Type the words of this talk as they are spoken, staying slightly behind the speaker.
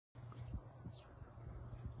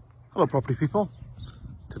Hello property people.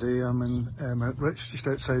 Today I'm in Mount Rich, just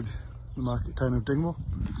outside the market town of Dingwall.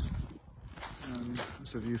 And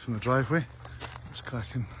that's the view from the driveway. It's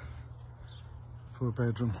cracking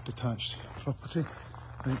 4-bedroom detached property. You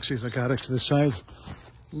can see there's a garage to the side,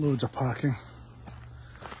 loads of parking.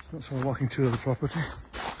 That's our walking tour of the property.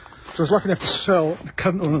 So I was lucky enough to sell the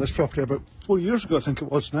current owner of this property about 4 years ago, I think it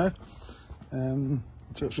was now.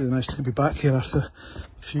 So it's really nice to be back here after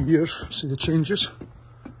a few years, see the changes.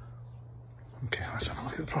 Okay, let's have a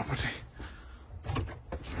look at the property.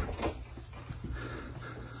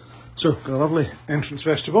 So, got a lovely entrance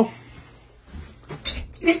vestibule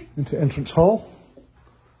into entrance hall.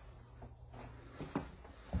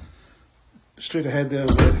 Straight ahead there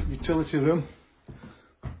is the utility room.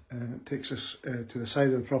 It takes us to the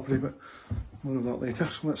side of the property, but more of that later.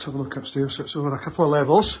 So let's have a look upstairs. So it's over a couple of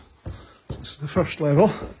levels. So this is the first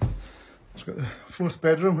level. It's got the 4th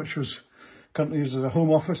bedroom, which was currently used as a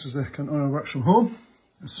home office, as the current owner works from home,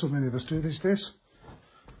 as so many of us do these days.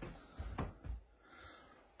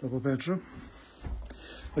 Double bedroom.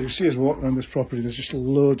 As you see as we walk around this property, there's just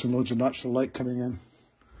loads and loads of natural light coming in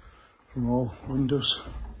from all windows.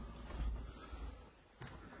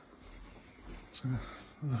 So,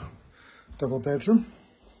 double bedroom.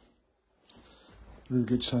 Really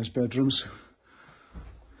good sized bedrooms.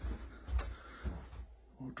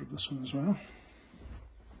 Wardrobe this one as well.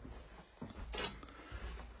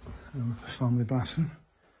 And with the family bathroom.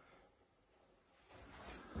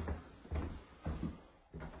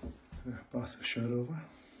 The bath with shower over.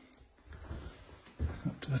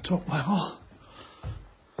 Up to the top level.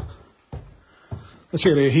 This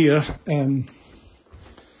area here, I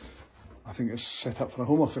think it's set up for a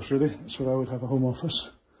home office really. That's where I would have a home office.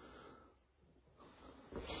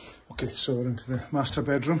 Okay, so we're into the master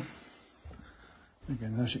bedroom.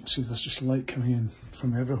 Again, as you can see, there's just light coming in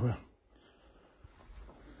from everywhere.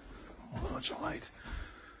 Oh, loads of light.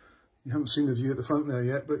 You haven't seen the view at the front there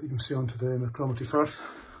yet, but you can see onto the Inner Cromarty Firth.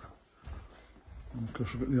 And of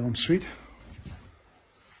course we've got the ensuite.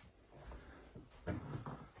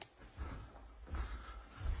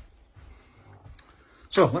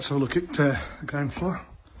 So let's have a look at the ground floor.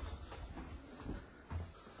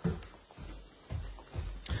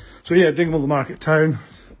 So yeah, Dingwall, the market town.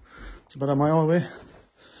 It's about a mile away.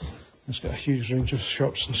 It's got a huge range of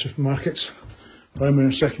shops and supermarkets. Primary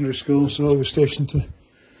and secondary schools, so railway station to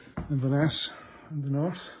Inverness in the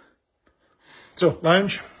north. So,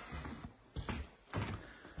 lounge.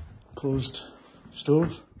 Closed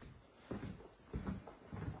stove.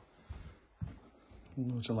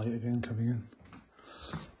 Loads of light again coming in.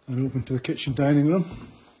 And open to the kitchen dining room.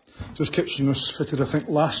 This kitchen was fitted, I think,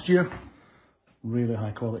 last year. Really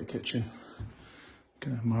high quality kitchen.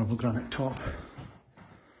 Kind of marble granite top.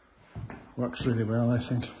 Works really well, I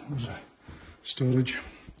think. There's a storage.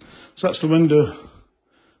 So that's the window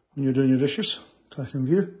when you're doing your dishes. Cracking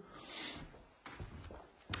view.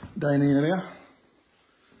 Dining area.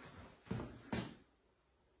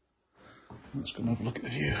 Let's go and have a look at the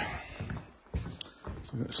view.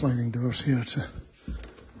 So we've got sliding doors here to...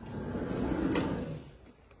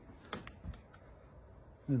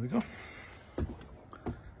 There we go.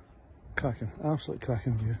 Cracking, absolutely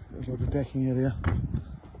cracking view. There's a lovely decking area.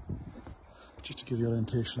 Just to give you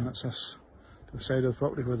orientation, that's us to the side of the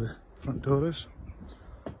property where the front door is.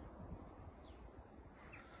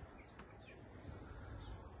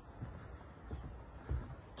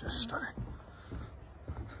 Just stunning.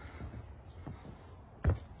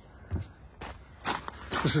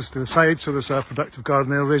 This is to the side, so there's a productive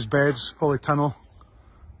garden there, raised beds, polytunnel,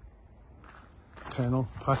 kennel,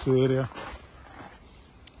 patio area.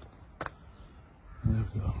 There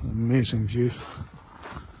we go, amazing view.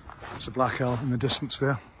 It's a Black Hill in the distance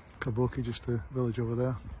there, Kaboki, just the village over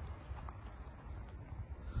there.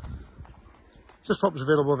 This property is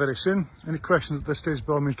available very soon. Any questions at this stage,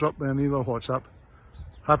 by all means drop me an email or WhatsApp.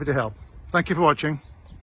 Happy to help. Thank you for watching.